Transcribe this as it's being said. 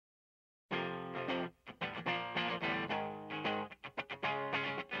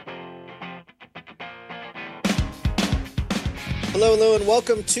Hello, hello, and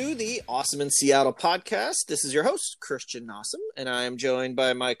welcome to the Awesome in Seattle podcast. This is your host, Christian Awesome, and I am joined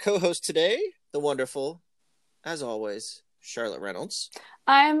by my co-host today, the wonderful, as always, Charlotte Reynolds.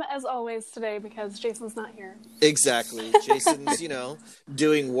 I'm as always today because Jason's not here. Exactly. Jason's,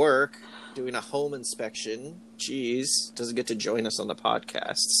 doing work, doing a home inspection. Jeez, doesn't get to join us on the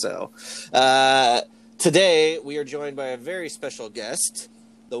podcast. So today we are joined by a very special guest,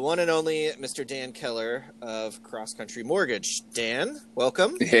 the one and only Mr. Dan Keller of Cross Country Mortgage. Dan,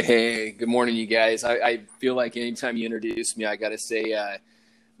 welcome. Hey, good morning, you guys. I feel like anytime you introduce me, I got to say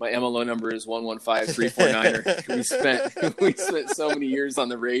my MLO number is 115349. We spent so many years on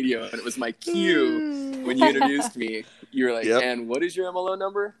the radio, and it was my cue when you introduced me. You were like, "And what is your MLO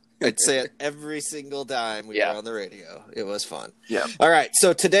number?" I'd say it every single time we were on the radio. It was fun. Yeah. All right.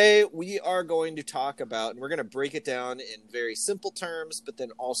 So today we are going to talk about, and we're going to break it down in very simple terms, but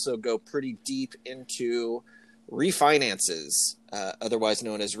then also go pretty deep into refinances, otherwise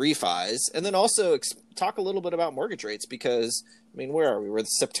known as refis, and then also talk a little bit about mortgage rates because, I mean, where are we? We're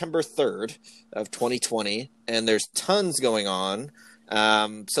September 3rd of 2020, and there's tons going on.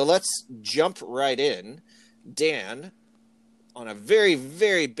 So let's jump right in. Dan, on a very,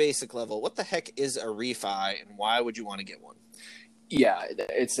 very basic level, what the heck is a refi and why would you want to get one? Yeah,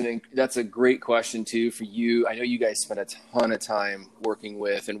 that's a great question too for you. I know you guys spend a ton of time working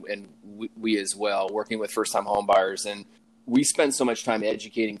with, and we as well, working with first-time home buyers. And we spend so much time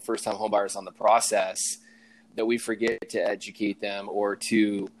educating first-time home buyers on the process that we forget to educate them or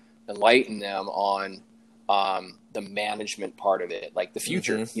to enlighten them on the management part of it, like the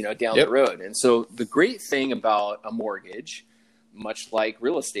future, down the road. And so the great thing about a mortgage, much like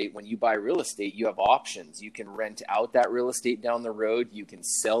real estate, when you buy real estate, you have options. You can rent out that real estate down the road. You can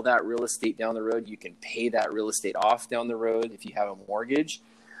sell that real estate down the road. You can pay that real estate off down the road if you have a mortgage.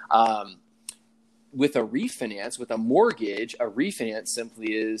 With a refinance, with a mortgage, a refinance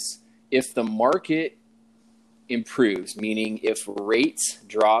simply is if the market improves, meaning if rates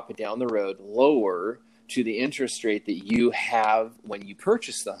drop down the road lower to the interest rate that you have when you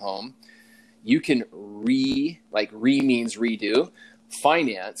purchase the home, you can re means redo,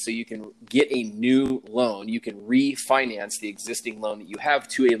 finance. So you can get a new loan. You can refinance the existing loan that you have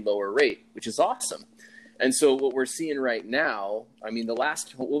to a lower rate, which is awesome. And so what we're seeing right now, I mean, what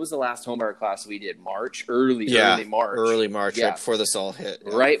was the last homebuyer class we did? Early March. Right before this all hit.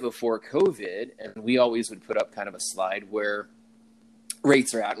 Yeah. Right before COVID. And we always would put up kind of a slide where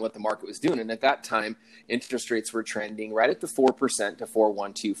rates are at and what the market was doing. And at that time, interest rates were trending right at the 4% to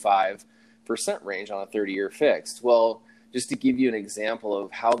 4.125% range on a 30-year fixed. Well, just to give you an example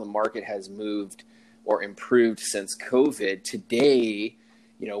of how the market has moved or improved since COVID, today,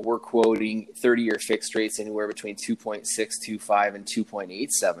 we're quoting 30-year fixed rates anywhere between 2.625 and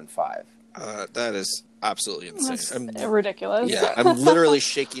 2.875. That is absolutely insane. That's ridiculous. Yeah, I'm literally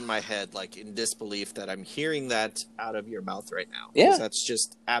shaking my head like in disbelief that I'm hearing that out of your mouth right now. Yeah. That's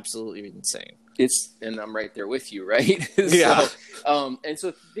just absolutely insane. And I'm right there with you, right? Yeah. And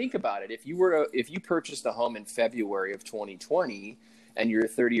so think about it. If you purchased a home in February of 2020 and your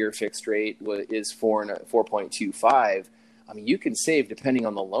 30-year fixed rate is 4.25, I mean, you can save, depending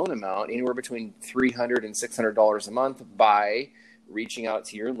on the loan amount, anywhere between $300 and $600 a month by reaching out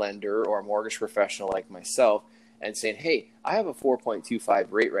to your lender or a mortgage professional like myself and saying, "Hey, I have a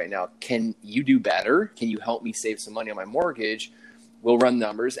 4.25 rate right now. Can you do better? Can you help me save some money on my mortgage?" We'll run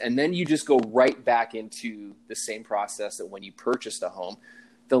numbers, and then you just go right back into the same process that when you purchased a home,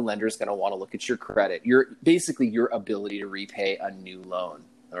 the lender is going to want to look at your credit, your ability to repay a new loan.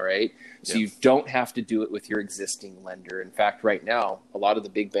 All right. So you don't have to do it with your existing lender. In fact, right now, a lot of the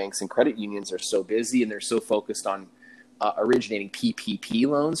big banks and credit unions are so busy and they're so focused on originating PPP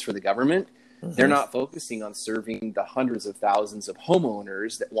loans for the government. Mm-hmm. They're not focusing on serving the hundreds of thousands of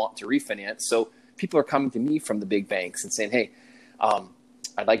homeowners that want to refinance. So people are coming to me from the big banks and saying, "Hey,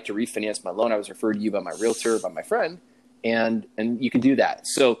 I'd like to refinance my loan. I was referred to you by my realtor, by my friend," and you can do that.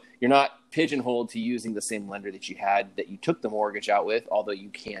 So you're not pigeonholed to using the same lender that you had that you took the mortgage out with, although you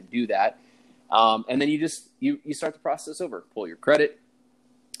can do that. And then you start the process over. Pull your credit,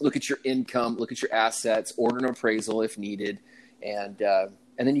 look at your income, look at your assets, order an appraisal if needed, and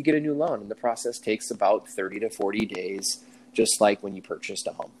then you get a new loan. And the process takes about 30 to 40 days, just like when you purchased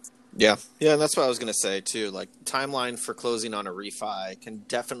a home. Yeah, and that's what I was going to say too. Like, timeline for closing on a refi can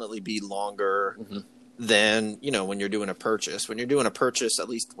definitely be longer than, when you're doing a purchase. When you're doing a purchase, at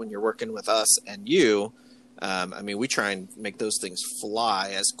least when you're working with us and you, I mean, we try and make those things fly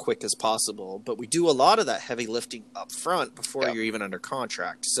as quick as possible, but we do a lot of that heavy lifting up front before you're even under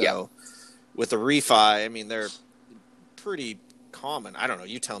contract. So with a refi, I mean, they're pretty common. I don't know.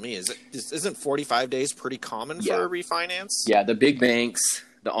 You tell me. Isn't 45 days pretty common Yeah. for a refinance? Yeah, the big banks,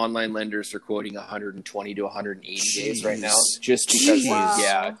 the online lenders are quoting 120 to 180 days right now, just because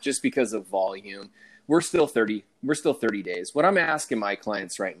Wow. just because of volume. We're still 30 days. What I'm asking my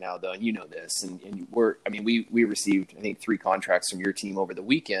clients right now, though, and you know this, and we received, I think, 3 contracts from your team over the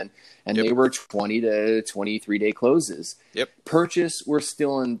weekend, and Yep. they were 20 to 23 day closes. Yep. Purchase, we're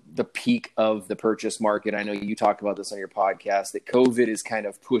still in the peak of the purchase market. I know you talk about this on your podcast, that COVID is kind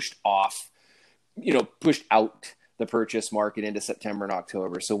of pushed out the purchase market into September and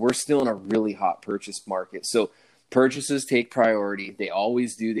October. So we're still in a really hot purchase market. So purchases take priority. They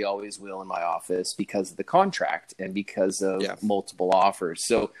always do. They always will in my office because of the contract and because of multiple offers.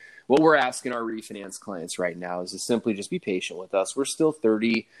 So what we're asking our refinance clients right now is to simply just be patient with us. We're still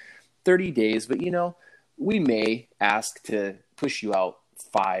 30 days, but we may ask to push you out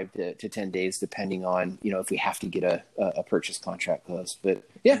 5 to 10 days, depending on, if we have to get a purchase contract closed. But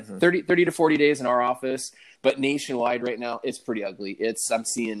 30 to 40 days in our office, but nationwide right now, it's pretty ugly.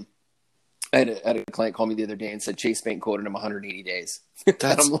 I had a client call me the other day and said Chase Bank quoted him 180 days.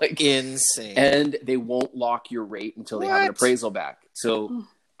 That's I'm like, insane. and they won't lock your rate until they have an appraisal back. So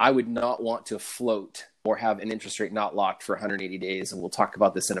I would not want to float or have an interest rate not locked for 180 days. And we'll talk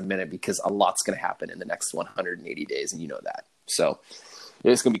about this in a minute because a lot's going to happen in the next 180 days. And you know that. So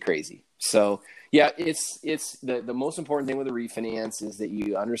it's going to be crazy. So yeah, it's the most important thing with a refinance is that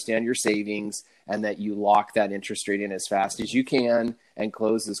you understand your savings and that you lock that interest rate in as fast as you can and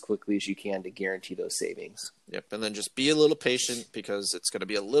close as quickly as you can to guarantee those savings. Yep. And then just be a little patient because it's going to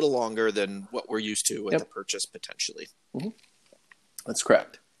be a little longer than what we're used to with the purchase potentially. Mm-hmm. That's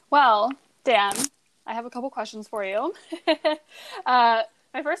correct. Well, Dan, I have a couple questions for you.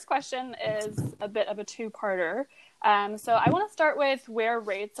 My first question is a bit of a two-parter. So I want to start with where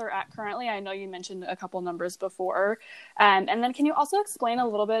rates are at currently. I know you mentioned a couple numbers before. And then can you also explain a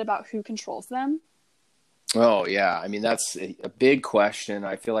little bit about who controls them? Oh, yeah. I mean, that's a big question.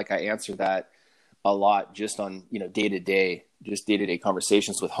 I feel like I answer that a lot just on, day-to-day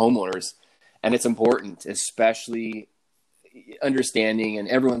conversations with homeowners. And it's important, especially understanding, and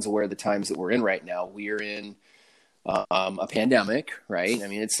everyone's aware of the times that we're in right now. We are in a pandemic, right? I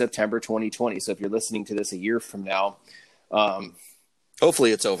mean, it's September 2020. So if you're listening to this a year from now,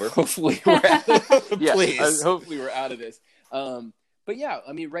 hopefully it's over. Hopefully we're out Please. hopefully we're out of this. But yeah,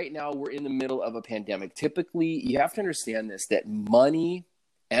 I mean, right now we're in the middle of a pandemic. Typically, you have to understand this, that money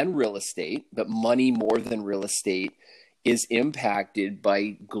and real estate, but money more than real estate, is impacted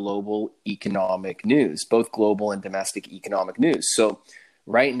by global economic news, both global and domestic economic news. So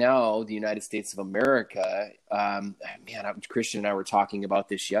right now, the United States of America, Christian and I were talking about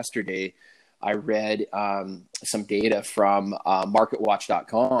this yesterday. I read some data from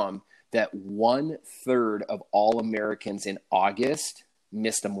MarketWatch.com that 1/3 of all Americans in August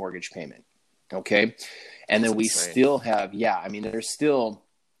missed a mortgage payment. Okay. And then we still have, there's still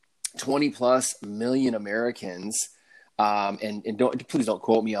 20 plus million Americans. And please don't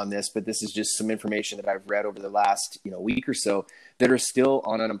quote me on this, but this is just some information that I've read over the last week or so that are still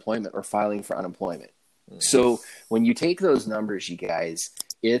on unemployment or filing for unemployment. Mm-hmm. So when you take those numbers, you guys,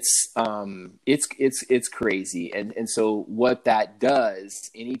 it's crazy. And so what that does,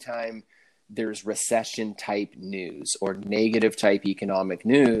 anytime there's recession type news or negative type economic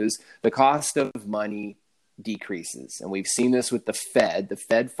news, the cost of money decreases. And we've seen this with the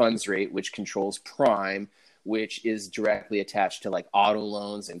Fed funds rate, which controls prime, which is directly attached to like auto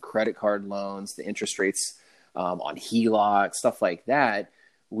loans and credit card loans, the interest rates on HELOC, stuff like that.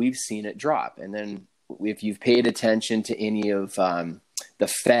 We've seen it drop. And then if you've paid attention to any of the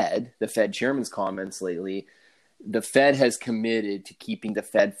Fed chairman's comments lately, the Fed has committed to keeping the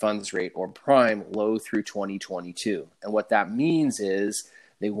Fed funds rate or prime low through 2022. And what that means is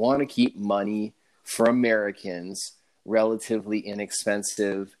they want to keep money for Americans relatively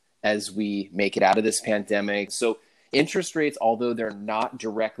inexpensive as we make it out of this pandemic. So interest rates, although they're not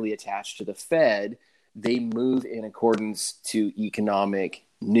directly attached to the Fed, they move in accordance to economic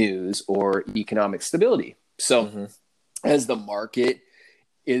news or economic stability. So as the market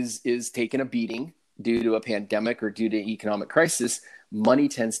is taking a beating due to a pandemic or due to economic crisis, money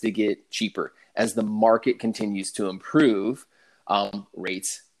tends to get cheaper. As the market continues to improve,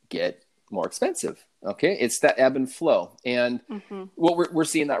 rates get more expensive. Okay, it's that ebb and flow, and what we're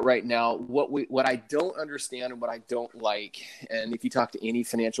seeing that right now. What I don't understand and what I don't like, and if you talk to any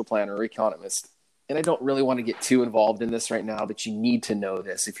financial planner or economist, and I don't really want to get too involved in this right now, but you need to know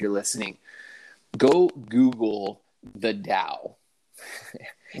this if you're listening. Go Google the Dow,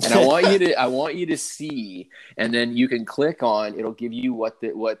 and I want you to see, and then you can click on. It'll give you what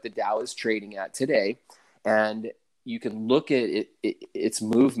the Dow is trading at today, and you can look at its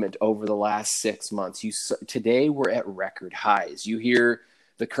movement over the last 6 months. Today we're at record highs. You hear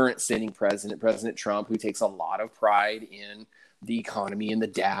the current sitting president, President Trump, who takes a lot of pride in the economy and the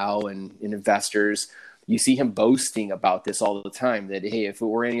Dow and in investors. You see him boasting about this all the time, that, hey, if it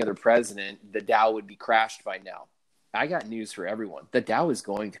were any other president, the Dow would be crashed by now. I got news for everyone. The Dow is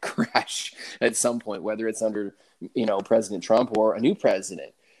going to crash at some point, whether it's under, President Trump or a new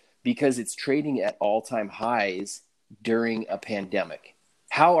president, because it's trading at all-time highs during a pandemic.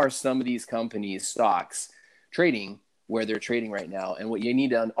 How are some of these companies' stocks trading where they're trading right now? And what you need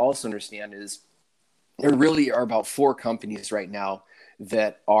to also understand is there really are about 4 companies right now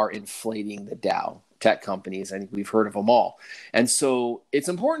that are inflating the Dow. Tech companies. I think we've heard of them all. And so it's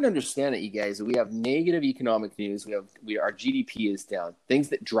important to understand that, you guys, that we have negative economic news. Our GDP is down. Things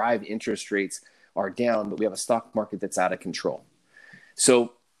that drive interest rates are down, but we have a stock market that's out of control.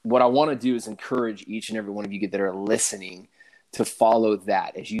 So what I want to do is encourage each and every one of you that are listening to follow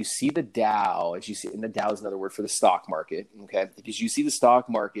that. As you see the Dow, and the Dow is another word for the stock market, okay? As you see the stock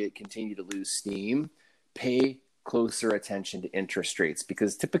market continue to lose steam, pay closer attention to interest rates,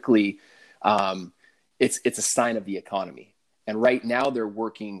 because typically, it's a sign of the economy. And right now they're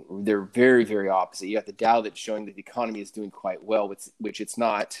very, very opposite. You got the Dow that's showing that the economy is doing quite well, which it's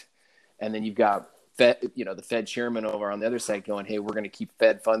not. And then you've got the Fed chairman over on the other side going, hey, we're going to keep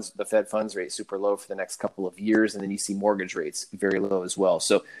the Fed funds rate super low for the next couple of years. And then you see mortgage rates very low as well.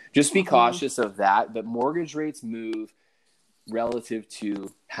 So just be cautious of that. But mortgage rates move relative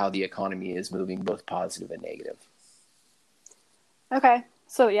to how the economy is moving, both positive and negative. Okay.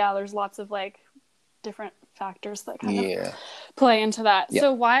 So yeah, there's lots of different factors that kind of play into that. Yeah.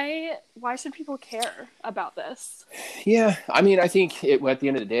 So why should people care about this? Yeah, I mean, I think at the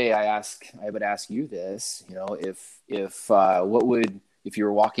end of the day, I would ask you this, if you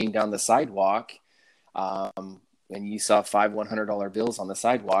were walking down the sidewalk, and you saw $100 bills on the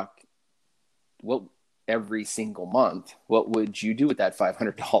sidewalk, every single month, what would you do with that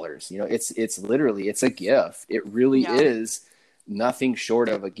 $500? It's literally, it's a gift. It really is. Nothing short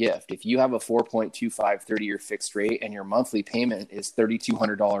of a gift. If you have a 4.25 30-year fixed rate and your monthly payment is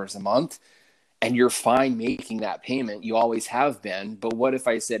 $3,200 a month, and you're fine making that payment, you always have been. But what if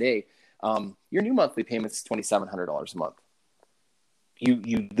I said, hey, your new monthly payment is $2,700 a month?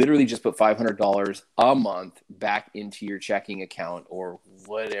 You literally just put $500 a month back into your checking account or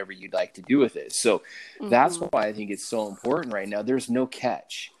whatever you'd like to do with it. So that's why I think it's so important right now. There's no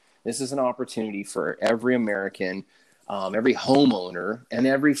catch. This is an opportunity for every American, every homeowner, and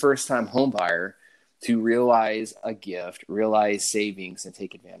every first-time home buyer to realize a gift, realize savings, and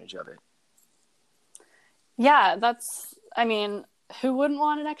take advantage of it. Yeah, who wouldn't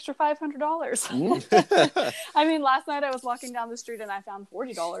want an extra $500? I mean, last night I was walking down the street and I found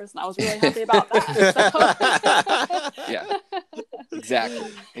 $40, and I was really happy about that. So. Yeah,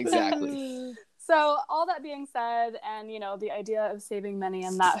 exactly. So all that being said, and the idea of saving money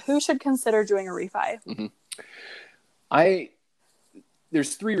and that, who should consider doing a refi? Mm-hmm.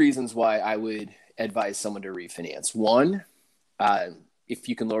 There's 3 reasons why I would advise someone to refinance. One, if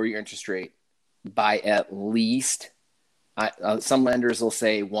you can lower your interest rate by at least, some lenders will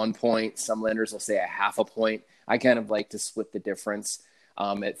say 1 point, some lenders will say a half a point. I kind of like to split the difference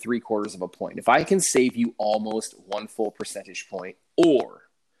at 3/4 of a point. If I can save you almost 1 full percentage point, or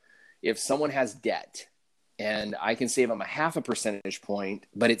if someone has debt and I can save them a half a percentage point,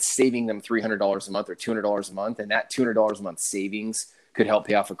 but it's saving them $300 a month or $200 a month, and that $200 a month savings could help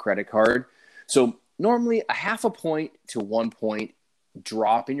pay off a credit card. So normally a half a point to 1 point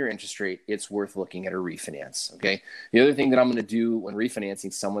drop in your interest rate, it's worth looking at a refinance. Okay. The other thing that I'm going to do when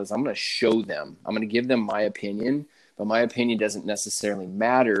refinancing someone is I'm going to show them, I'm going to give them my opinion, but my opinion doesn't necessarily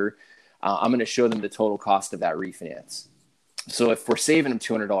matter. I'm going to show them the total cost of that refinance. So if we're saving them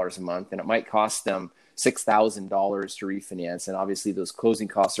 $200 a month, and it might cost them $6,000 to refinance, and obviously those closing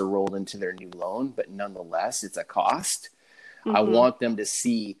costs are rolled into their new loan, but nonetheless, it's a cost. I want them to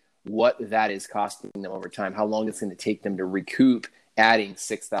see what that is costing them over time, how long it's going to take them to recoup adding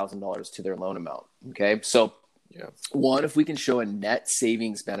 $6,000 to their loan amount. Okay. So one, if we can show a net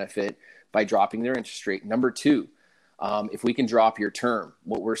savings benefit by dropping their interest rate. Number 2, if we can drop your term.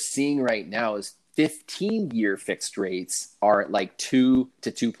 What we're seeing right now is 15-year fixed rates are at 2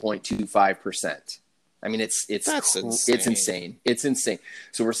 to 2.25%. I mean, it's insane. It's insane.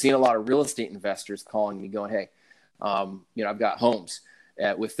 So we're seeing a lot of real estate investors calling me going, hey, I've got homes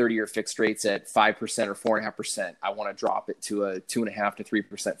with 30-year fixed rates at 5% or 4.5%. I want to drop it to a 2.5 to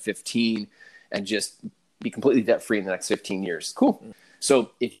 3% 15 and just be completely debt free in the next 15 years. Cool.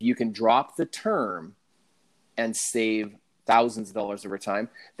 So if you can drop the term and save thousands of dollars over time,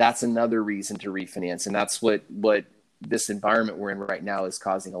 that's another reason to refinance. And that's what this environment we're in right now is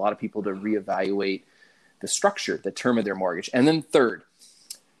causing a lot of people to reevaluate the structure, the term of their mortgage. And then third,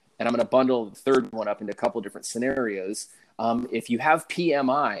 and I'm going to bundle the third one up into a couple of different scenarios. If you have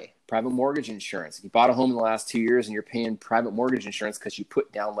PMI, private mortgage insurance, if you bought a home in the last 2 years and you're paying private mortgage insurance because you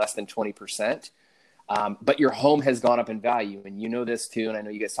put down less than 20%, but your home has gone up in value, and you know this too, and I know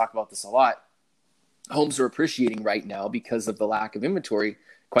you guys talk about this a lot, homes are appreciating right now because of the lack of inventory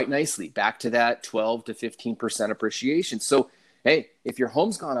quite nicely, back to that 12 to 15% appreciation. So, hey, if your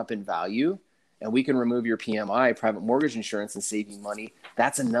home's gone up in value and we can remove your PMI, private mortgage insurance, and save you money,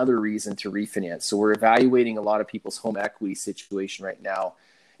 that's another reason to refinance. So we're evaluating a lot of people's home equity situation right now.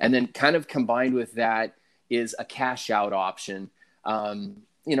 And then kind of combined with that is a cash out option.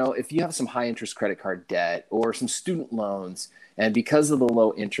 If you have some high interest credit card debt or some student loans, and because of the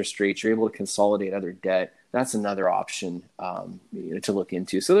low interest rates, you're able to consolidate other debt, that's another option to look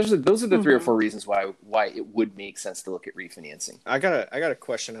into. So those are the three or four reasons why it would make sense to look at refinancing. I got a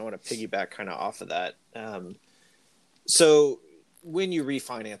question. I want to piggyback kind of off of that. So when you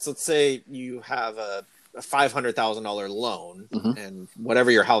refinance, let's say you have a $500,000 loan, and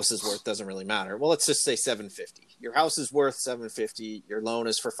whatever your house is worth doesn't really matter. Well, let's just say $750,000. Your house is worth $750,000. Your loan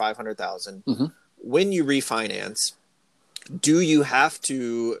is for $500,000. When you refinance, do you have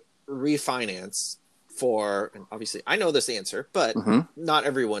to refinance for? And obviously, I know this answer, but not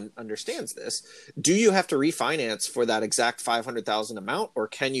everyone understands this. Do you have to refinance for that exact $500,000 amount, or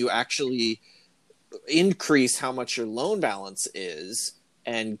can you actually increase how much your loan balance is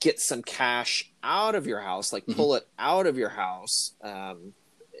and get some cash out of your house, like pull it out of your house?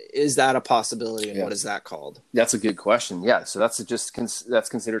 Is that a possibility, and what is that called? That's a good question. Yeah, so that's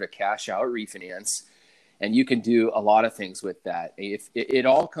considered a cash out refinance, and you can do a lot of things with that. If it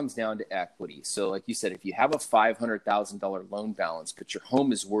all comes down to equity. So, like you said, if you have a $500,000 loan balance, but your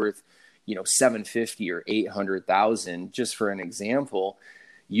home is worth, $750,000 or $800,000, just for an example,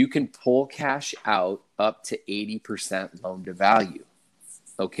 you can pull cash out up to 80% loan to value.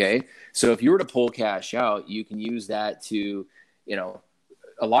 Okay. So if you were to pull cash out, you can use that to,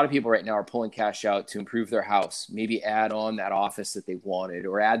 a lot of people right now are pulling cash out to improve their house, maybe add on that office that they wanted,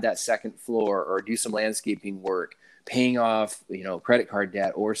 or add that second floor, or do some landscaping work, paying off, credit card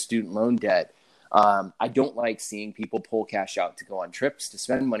debt or student loan debt. I don't like seeing people pull cash out to go on trips, to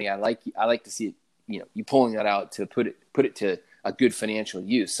spend money. I like to see it, you pulling that out to put it to a good financial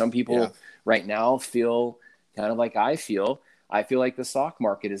use. Some people right now feel kind of like I feel like the stock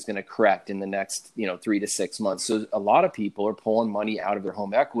market is going to correct in the next, 3 to 6 months. So a lot of people are pulling money out of their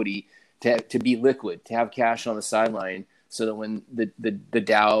home equity to be liquid, to have cash on the sideline, so that when the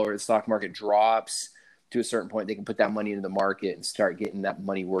Dow or the stock market drops to a certain point, they can put that money into the market and start getting that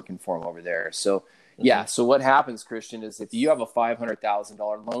money working for them over there. So so what happens, Christian, is if you have a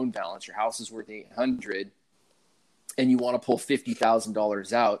 $500,000 loan balance, your house is worth $800,000, and you want to pull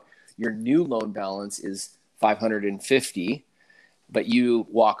 $50,000 out, your new loan balance is $550,000. But you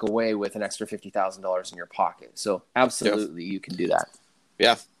walk away with an extra $50,000 in your pocket. So absolutely, you can do that.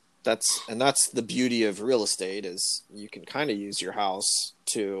 Yeah, that's the beauty of real estate, is you can kind of use your house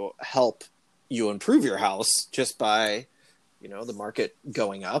to help you improve your house just by, the market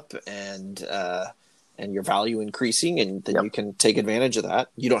going up and your value increasing, and then you can take advantage of that.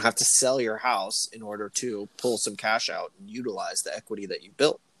 You don't have to sell your house in order to pull some cash out and utilize the equity that you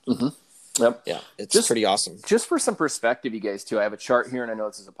built. Yep. Yeah, it's pretty awesome. Just for some perspective, you guys, too, I have a chart here, and I know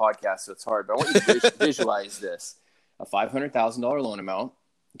this is a podcast, so it's hard, but I want you to visualize this. A $500,000 loan amount,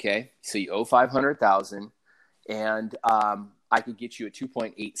 okay? So you owe $500,000, and I could get you a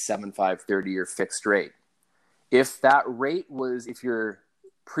 2.875 30-year fixed rate. If your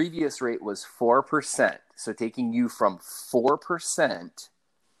previous rate was 4%, so taking you from 4%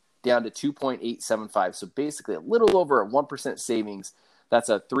 down to 2.875, so basically a little over a 1% savings, that's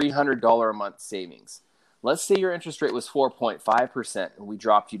a $300 a month savings. Let's say your interest rate was 4.5% and we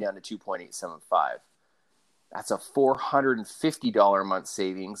dropped you down to 2.875. That's a $450 a month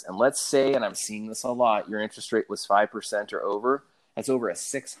savings. And let's say, and I'm seeing this a lot, your interest rate was 5% or over. That's over a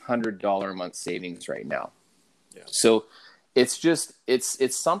 $600 a month savings right now. Yeah. So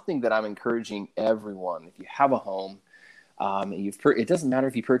it's something that I'm encouraging everyone. If you have a home, it doesn't matter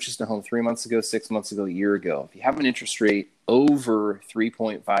if you purchased a home 3 months ago, 6 months ago, a year ago. If you have an interest rate over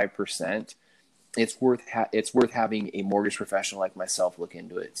 3.5%, it's worth having a mortgage professional like myself look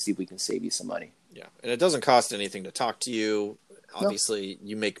into it, see if we can save you some money. Yeah, and it doesn't cost anything to talk to you. Obviously,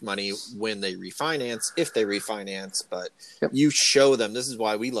 you make money when they refinance, if they refinance, but you show them. This is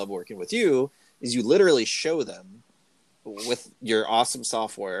why we love working with you, is you literally show them with your awesome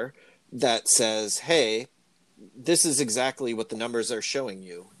software that says, hey, this is exactly what the numbers are showing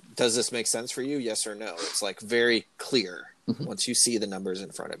you. Does this make sense for you? Yes or no? It's like very clear once you see the numbers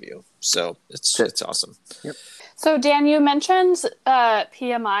in front of you. So it's awesome. Yep. So Dan, you mentioned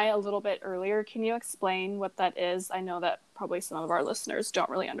PMI a little bit earlier. Can you explain what that is? I know that probably some of our listeners don't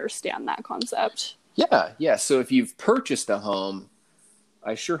really understand that concept. Yeah. So if you've purchased a home,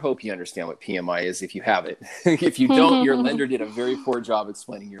 I sure hope you understand what PMI is if you have it. If you don't, your lender did a very poor job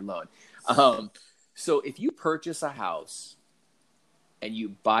explaining your loan. So if you purchase a house and you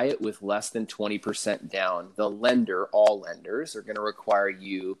buy it with less than 20% down, the lender, all lenders, are going to require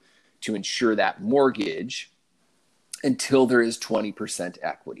you to insure that mortgage until there is 20%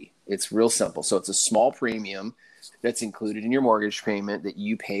 equity. It's real simple. So it's a small premium that's included in your mortgage payment that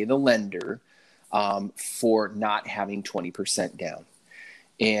you pay the lender for not having 20% down.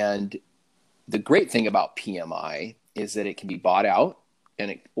 And the great thing about PMI is that it can be bought out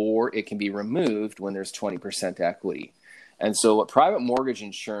or it can be removed when there's 20% equity. And so what private mortgage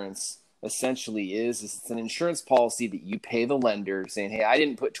insurance essentially is it's an insurance policy that you pay the lender saying, hey, I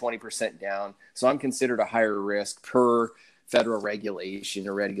didn't put 20% down, so I'm considered a higher risk per federal regulation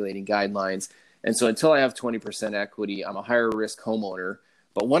or regulating guidelines. And so until I have 20% equity, I'm a higher risk homeowner.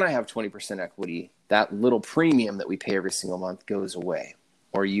 But when I have 20% equity, that little premium that we pay every single month goes away,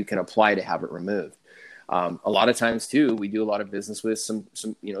 or you can apply to have it removed. A lot of times too, we do a lot of business with some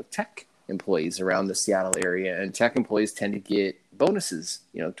tech employees around the Seattle area, and tech employees tend to get bonuses,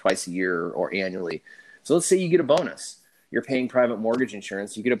 twice a year or annually. So let's say you get a bonus. You're paying private mortgage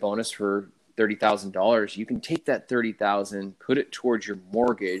insurance. You get a bonus for $30,000. You can take that $30,000, put it towards your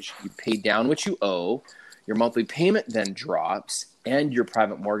mortgage. You pay down what you owe. Your monthly payment then drops, and your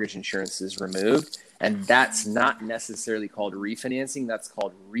private mortgage insurance is removed. And that's not necessarily called refinancing. That's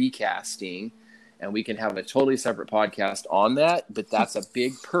called recasting. And we can have a totally separate podcast on that. But that's a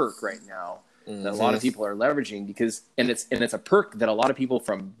big perk right now that a lot of people are leveraging and it's a perk that a lot of people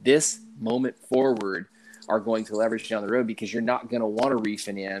from this moment forward are going to leverage down the road, because you're not going to want to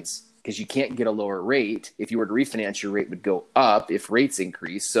refinance because you can't get a lower rate. If you were to refinance, your rate would go up if rates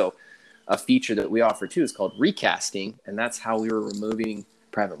increase. So a feature that we offer too is called recasting. And that's how we were removing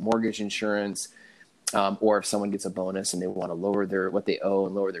private mortgage insurance. Or if someone gets a bonus and they want to lower what they owe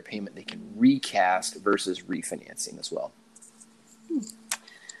and lower their payment, they can recast versus refinancing as well.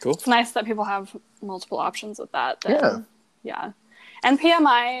 Cool. It's nice that people have multiple options with that. Yeah. And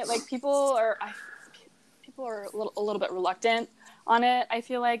PMI, like people are a little bit reluctant on it, I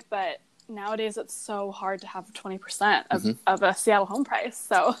feel like, but nowadays it's so hard to have 20% of a Seattle home price.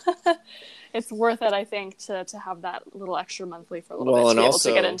 So it's worth it, I think, to have that little extra monthly for a little bit to be able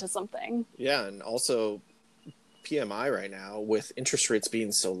to get into something. Yeah, and also PMI right now, with interest rates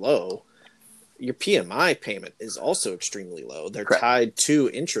being so low, your PMI payment is also extremely low. They're Correct. tied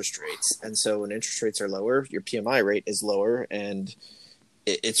to interest rates. And so when interest rates are lower, your PMI rate is lower, and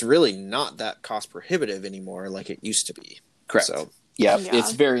it's really not that cost prohibitive anymore like it used to be. Correct. So yeah,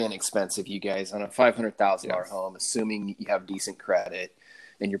 it's very inexpensive, you guys, on a $500,000 home, assuming you have decent credit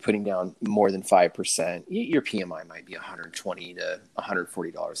and you're putting down more than 5%, your PMI might be $120 to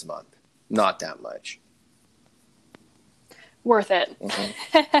 $140 a month. Not that much. Worth it.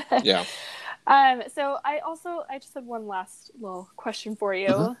 Yeah. So I just have one last little question for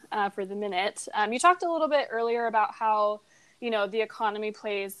you for the minute. You talked a little bit earlier about how, the economy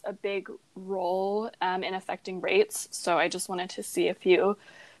plays a big role in affecting rates. So I just wanted to see if you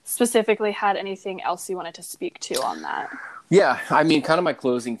specifically had anything else you wanted to speak to on that. Yeah, I mean, kind of my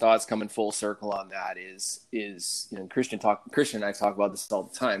closing thoughts coming full circle on that is Christian and I talk about this all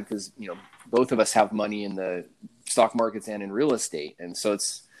the time, because both of us have money in the stock markets and in real estate, and so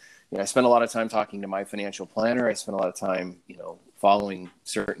it's I spend a lot of time talking to my financial planner. I spend a lot of time following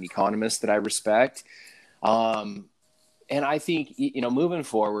certain economists that I respect, and I think moving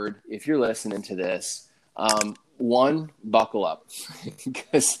forward, if you're listening to this, one, buckle up,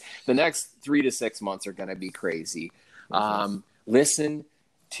 because the next 3 to 6 months are going to be crazy. Listen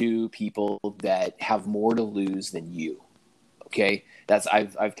to people that have more to lose than you. Okay.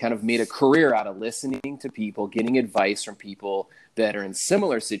 I've kind of made a career out of listening to people, getting advice from people that are in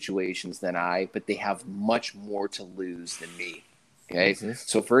similar situations than but they have much more to lose than me. Okay.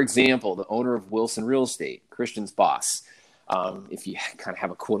 So for example, the owner of Wilson Real Estate, Christian's boss, if you kind of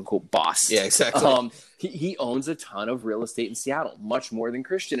have a quote unquote boss. Yeah, exactly. He owns a ton of real estate in Seattle, much more than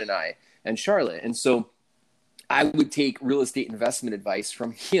Christian and I and Charlotte. And so I would take real estate investment advice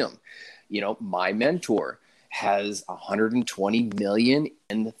from him. My mentor has 120 million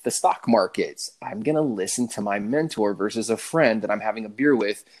in the stock markets. I'm going to listen to my mentor versus a friend that I'm having a beer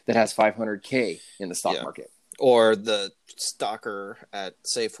with that has 500K in the stock market. Or the stalker at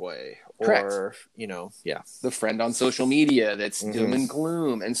Safeway, Correct. or, you know, yeah. The friend on social media that's doom and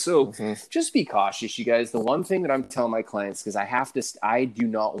gloom. And so just be cautious, you guys. The one thing that I'm telling my clients, because I do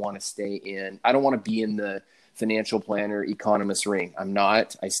not want to I don't want to be in the financial planner economist ring. I'm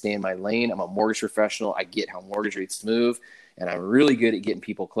not. I stay in my lane. I'm a mortgage professional. I get how mortgage rates move, and I'm really good at getting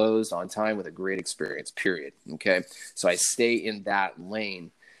people closed on time with a great experience, period. Okay. So I stay in that lane.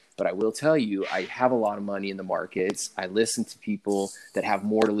 But I will tell you, I have a lot of money in the markets. I listen to people that have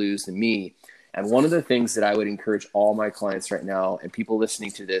more to lose than me. And one of the things that I would encourage all my clients right now and people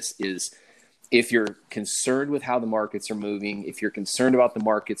listening to this is, if you're concerned with how the markets are moving, if you're concerned about the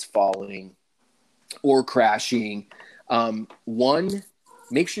markets falling or crashing, one,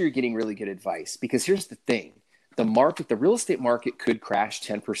 make sure you're getting really good advice. Because here's the thing. The real estate market could crash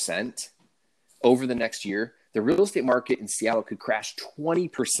 10% over the next year. The real estate market in Seattle could crash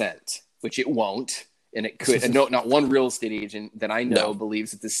 20%, which it won't. And it could. And no, not one real estate agent that I know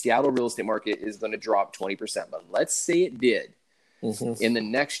believes that the Seattle real estate market is going to drop 20%. But let's say it did in the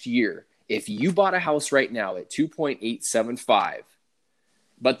next year. If you bought a house right now at 2.875,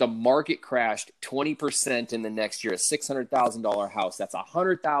 but the market crashed 20% in the next year, a $600,000 house, that's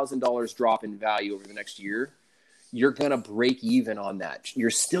 $100,000 drop in value over the next year. You're going to break even on that. You're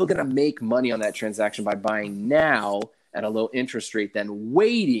still going to make money on that transaction by buying now at a low interest rate, then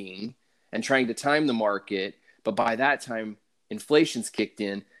waiting and trying to time the market. But by that time, inflation's kicked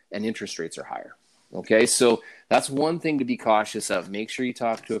in and interest rates are higher. Okay, so that's one thing to be cautious of. Make sure you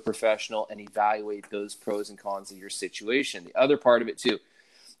talk to a professional and evaluate those pros and cons of your situation. The other part of it too,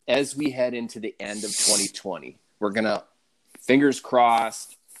 as we head into the end of 2020, we're going to, fingers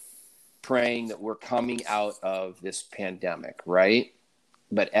crossed, praying that we're coming out of this pandemic, right?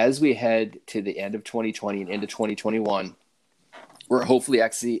 But as we head to the end of 2020 and into 2021, we're hopefully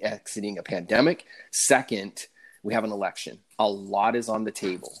exiting a pandemic. Second, we have an election. A lot is on the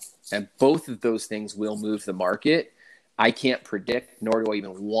table, and both of those things will move the market. I can't predict, nor do I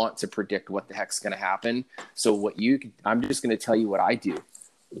even want to predict what the heck's going to happen. So I'm just going to tell you what I do.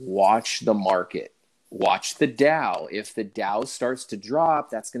 Watch the market. Watch the Dow. If the Dow starts to drop,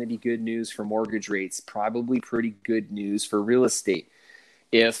 that's going to be good news for mortgage rates, probably pretty good news for real estate.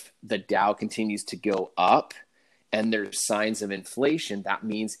 If the Dow continues to go up and there's signs of inflation, that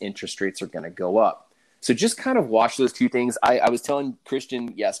means interest rates are going to go up. So just kind of watch those two things. I was telling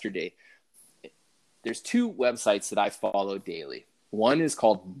Christian yesterday, there's two websites that I follow daily. One is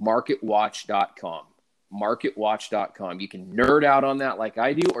called marketwatch.com. marketwatch.com. You can nerd out on that like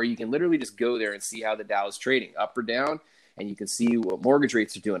I do, or you can literally just go there and see how the Dow is trading up or down, and you can see what mortgage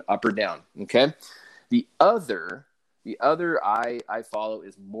rates are doing up or down. Okay. The other I follow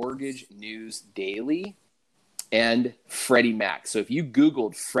is Mortgage News Daily and Freddie Mac. So if you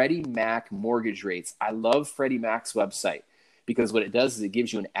Googled Freddie Mac mortgage rates, I love Freddie Mac's website because what it does is it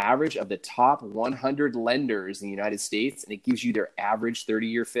gives you an average of the top 100 lenders in the United States, and it gives you their average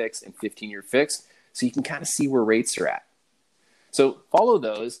 30-year fix and 15-year fix. So you can kind of see where rates are at. So follow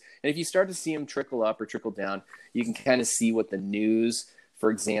those. And if you start to see them trickle up or trickle down, you can kind of see what the news, for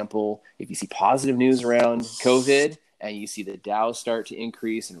example, if you see positive news around COVID and you see the Dow start to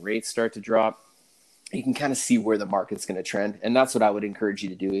increase and rates start to drop, you can kind of see where the market's going to trend. And that's what I would encourage you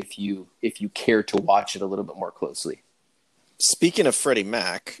to do if you care to watch it a little bit more closely. Speaking of Freddie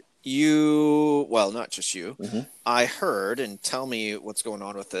Mac, not just you, I heard, and tell me what's going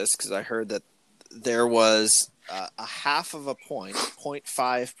on with this, because I heard that there was a half of a point,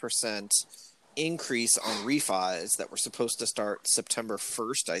 0.5% increase on refis that were supposed to start September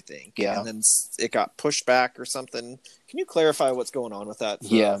 1st, I think. Yeah. And then it got pushed back or something. Can you clarify what's going on with that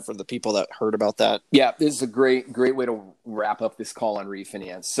for the people that heard about that? Yeah, this is a great way to wrap up this call on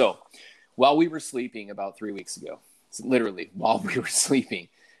refinance. So while we were sleeping about 3 weeks ago, literally while we were sleeping,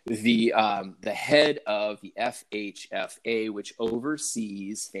 the head of the FHFA, which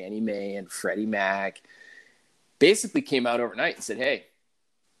oversees Fannie Mae and Freddie Mac, basically came out overnight and said, hey,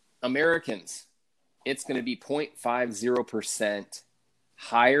 Americans, it's going to be 0.50%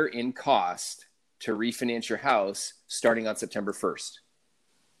 higher in cost to refinance your house starting on September 1st.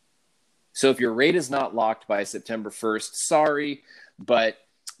 So if your rate is not locked by September 1st, sorry, but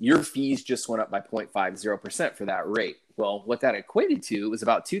your fees just went up by 0.50% for that rate. Well, what that equated to was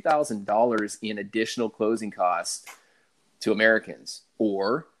about $2,000 in additional closing costs to Americans.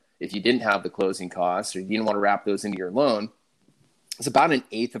 Or if you didn't have the closing costs or you didn't want to wrap those into your loan, it's about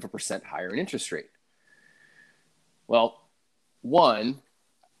 0.125% higher in interest rate. Well, one,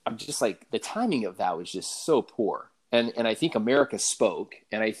 I'm just like, the timing of that was just so poor. And I think America spoke,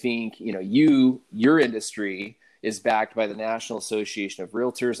 and I think, your industry is backed by the National Association of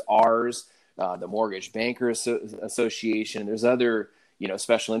Realtors. Ours, the Mortgage Bankers Association. There's other,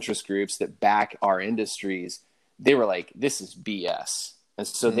 special interest groups that back our industries. They were like, this is BS. And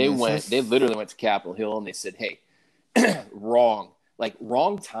so they literally went to Capitol Hill and they said, hey, wrong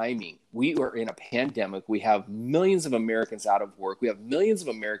timing. We are in a pandemic. We have millions of Americans out of work. We have millions of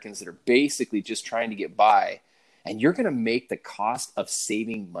Americans that are basically just trying to get by. And you're going to make the cost of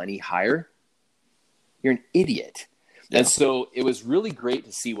saving money higher? You're an idiot. Yeah. And so it was really great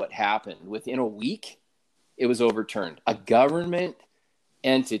to see what happened. Within a week, it was overturned. A government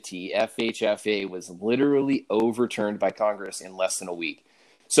entity, FHFA, was literally overturned by Congress in less than a week.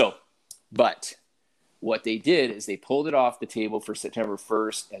 So, but what they did is they pulled it off the table for September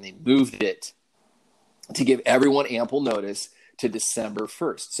 1st and they moved it to give everyone ample notice to December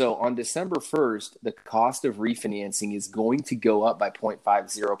 1st. So on December 1st, the cost of refinancing is going to go up by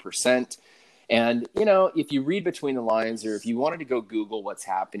 0.50%. And, if you read between the lines, or if you wanted to go Google what's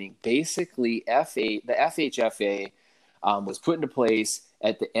happening, basically the FHFA was put into place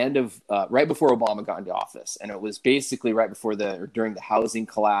at the end of, right before Obama got into office. And it was basically right before during the housing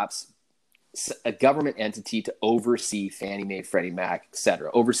collapse, a government entity to oversee Fannie Mae, Freddie Mac, et cetera,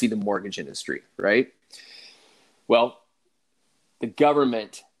 oversee the mortgage industry, right? Well, the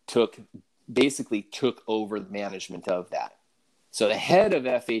government took over the management of that. So the head of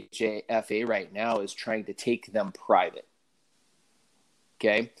FHFA right now is trying to take them private.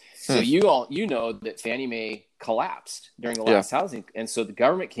 Okay. So you know that Fannie Mae collapsed during the last housing. And so the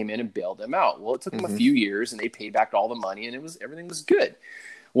government came in and bailed them out. Well, it took them a few years and they paid back all the money and everything was good.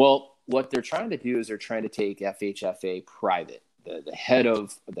 Well, what they're trying to do is they're trying to take FHFA private, the head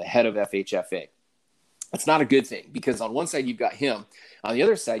of FHFA. That's not a good thing because on one side you've got him, on the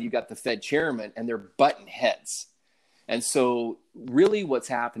other side you've got the Fed chairman, and they're butting heads. And so really what's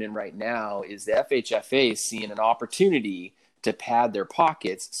happening right now is the FHFA is seeing an opportunity to pad their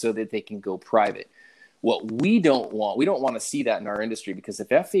pockets so that they can go private. What we don't want to see that in our industry, because if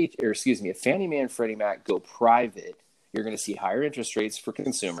Fannie Mae and Freddie Mac go private, you're going to see higher interest rates for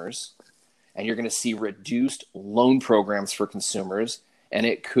consumers, and you're going to see reduced loan programs for consumers, and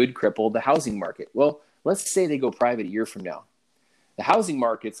it could cripple the housing market. Well, let's say they go private a year from now. The housing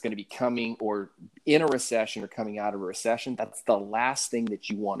market's going to be coming or in a recession or coming out of a recession. That's the last thing that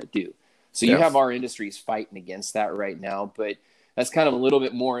you want to do. So you have our industries fighting against that right now, but that's kind of a little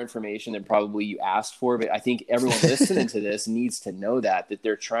bit more information than probably you asked for. But I think everyone listening to this needs to know that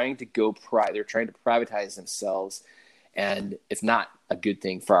they're trying to they're trying to privatize themselves, and it's not a good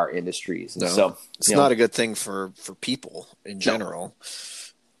thing for our industries. And so it's not a good thing for people in general.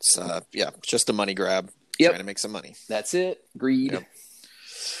 No. It's just a money grab. Trying to make some money. That's it. Greed. Yep.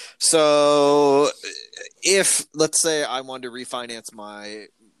 So if, let's say I wanted to refinance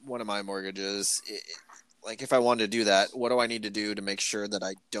one of my mortgages, if I wanted to do that, what do I need to do to make sure that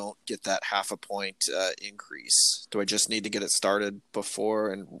I don't get that 0.5 point increase? Do I just need to get it started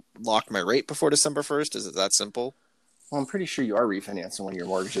before and lock my rate before December 1st? Is it that simple? Well, I'm pretty sure you are refinancing one of your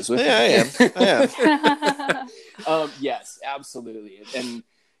mortgages with me. I am. Yes, absolutely. And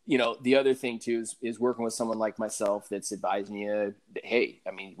the other thing too is working with someone like myself that's advising you that, hey,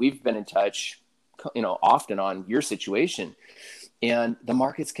 I mean, we've been in touch, often on your situation, and the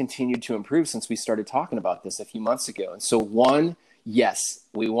market's continued to improve since we started talking about this a few months ago. And so yes,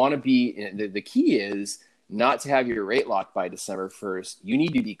 we want to be, the key is not to have your rate locked by December 1st. You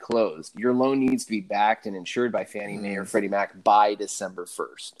need to be closed. Your loan needs to be backed and insured by Fannie Mae or Freddie Mac by December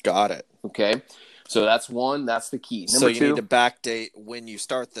 1st. Got it. Okay. So that's one. That's the key. So you need to backdate when you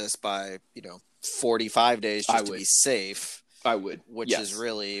start this by, 45 days just to be safe. I would. Which is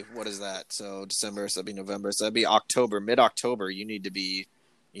really, what is that? So December, so that'd be November. So that'd be October, mid-October. You need to be,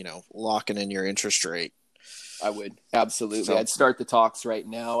 locking in your interest rate. I would. Absolutely. So, I'd start the talks right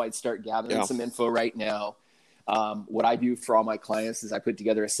now. I'd start gathering some info right now. What I do for all my clients is I put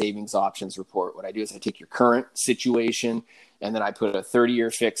together a savings options report. What I do is I take your current situation, and then I put a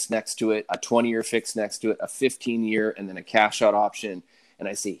 30-year fix next to it, a 20-year fix next to it, a 15-year, and then a cash out option. And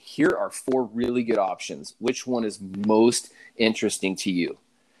I say, here are 4 really good options. Which one is most interesting to you?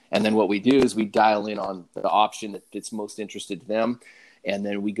 And then what we do is we dial in on the option that's most interested to them. And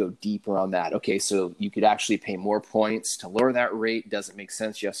then we go deeper on that. Okay, so you could actually pay more points to lower that rate. Does it make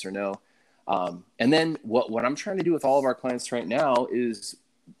sense? Yes or no? And then what I'm trying to do with all of our clients right now is,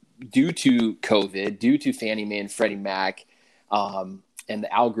 due to COVID, due to Fannie Mae and Freddie Mac, and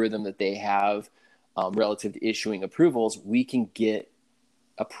the algorithm that they have relative to issuing approvals, we can get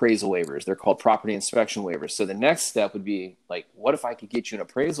appraisal waivers. They're called property inspection waivers. So the next step would be like, what if I could get you an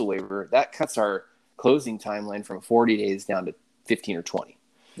appraisal waiver? That cuts our closing timeline from 40 days down to 15 or 20.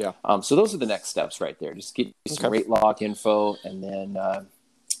 Yeah. So those are the next steps right there. Just get some rate lock info and then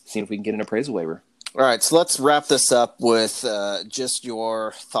seeing if we can get an appraisal waiver. All right, so let's wrap this up with just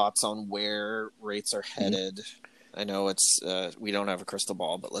your thoughts on where rates are headed. I know it's we don't have a crystal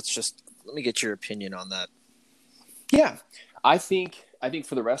ball, but let me get your opinion on that. Yeah, I think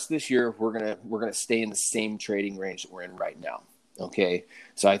for the rest of this year we're gonna stay in the same trading range that we're in right now. Okay,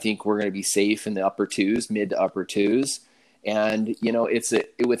 so I think we're gonna be safe in the upper twos, mid to upper twos, and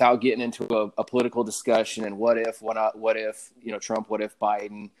without getting into a political discussion and what if Trump, what if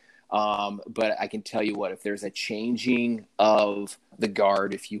Biden. But I can tell you what, if there's a changing of the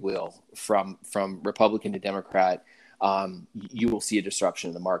guard, if you will, from Republican to Democrat, you will see a disruption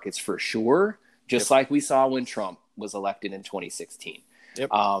in the markets for sure, just like we saw when Trump was elected in 2016. Yep.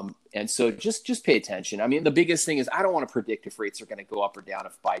 And so just pay attention. I mean, the biggest thing is I don't want to predict if rates are going to go up or down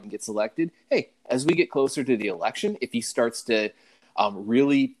if Biden gets elected. Hey, as we get closer to the election, if he starts to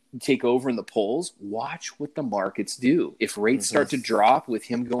really take over in the polls, watch what the markets do. If rates start to drop with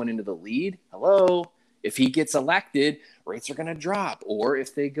him going into the lead, if he gets elected, rates are going to drop, or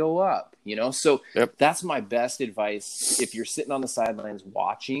if they go up, so that's my best advice. If you're sitting on the sidelines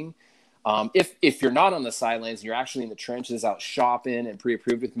watching, if you're not on the sidelines and you're actually in the trenches out shopping and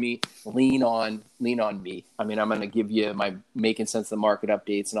pre-approved with me, lean on me. I mean, I'm going to give you my making sense of the market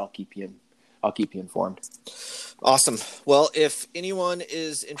updates, and I'll keep you informed. Awesome. Well, if anyone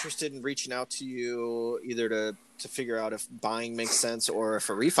is interested in reaching out to you, either to figure out if buying makes sense or if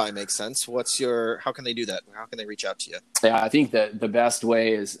a refi makes sense, how can they do that? How can they reach out to you? Yeah, I think that the best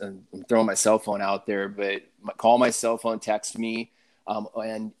way is, I'm throwing my cell phone out there, but call my cell phone, text me.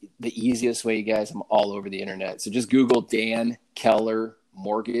 And the easiest way, you guys, I'm all over the internet. So just Google Dan Keller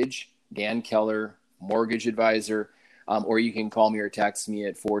Mortgage, Dan Keller Mortgage Advisor, or you can call me or text me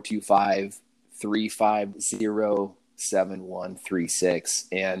at 425-350-7136.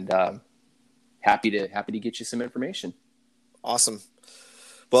 And happy to get you some information. Awesome.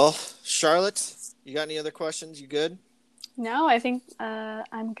 Well, Charlotte, you got any other questions? You good? No, I think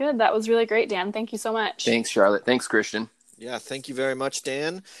I'm good. That was really great, Dan. Thank you so much. Thanks, Charlotte. Thanks, Christian. Yeah, thank you very much,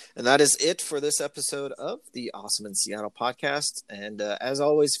 Dan. And that is it for this episode of the Awesome in Seattle podcast. And as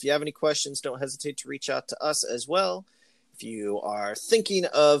always, if you have any questions, don't hesitate to reach out to us as well. If you are thinking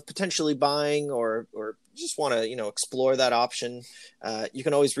of potentially buying or just want to, explore that option, you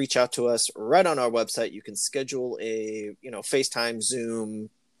can always reach out to us right on our website. You can schedule a, FaceTime, Zoom,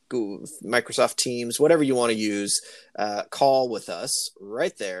 Google, Microsoft Teams, whatever you want to use, call with us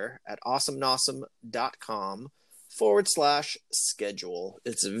right there at awesomenawesome.com/schedule.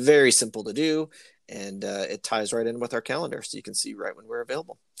 It's very simple to do, and it ties right in with our calendar, so you can see right when we're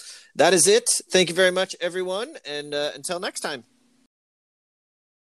available. That is it. Thank you very much, everyone, and until next time.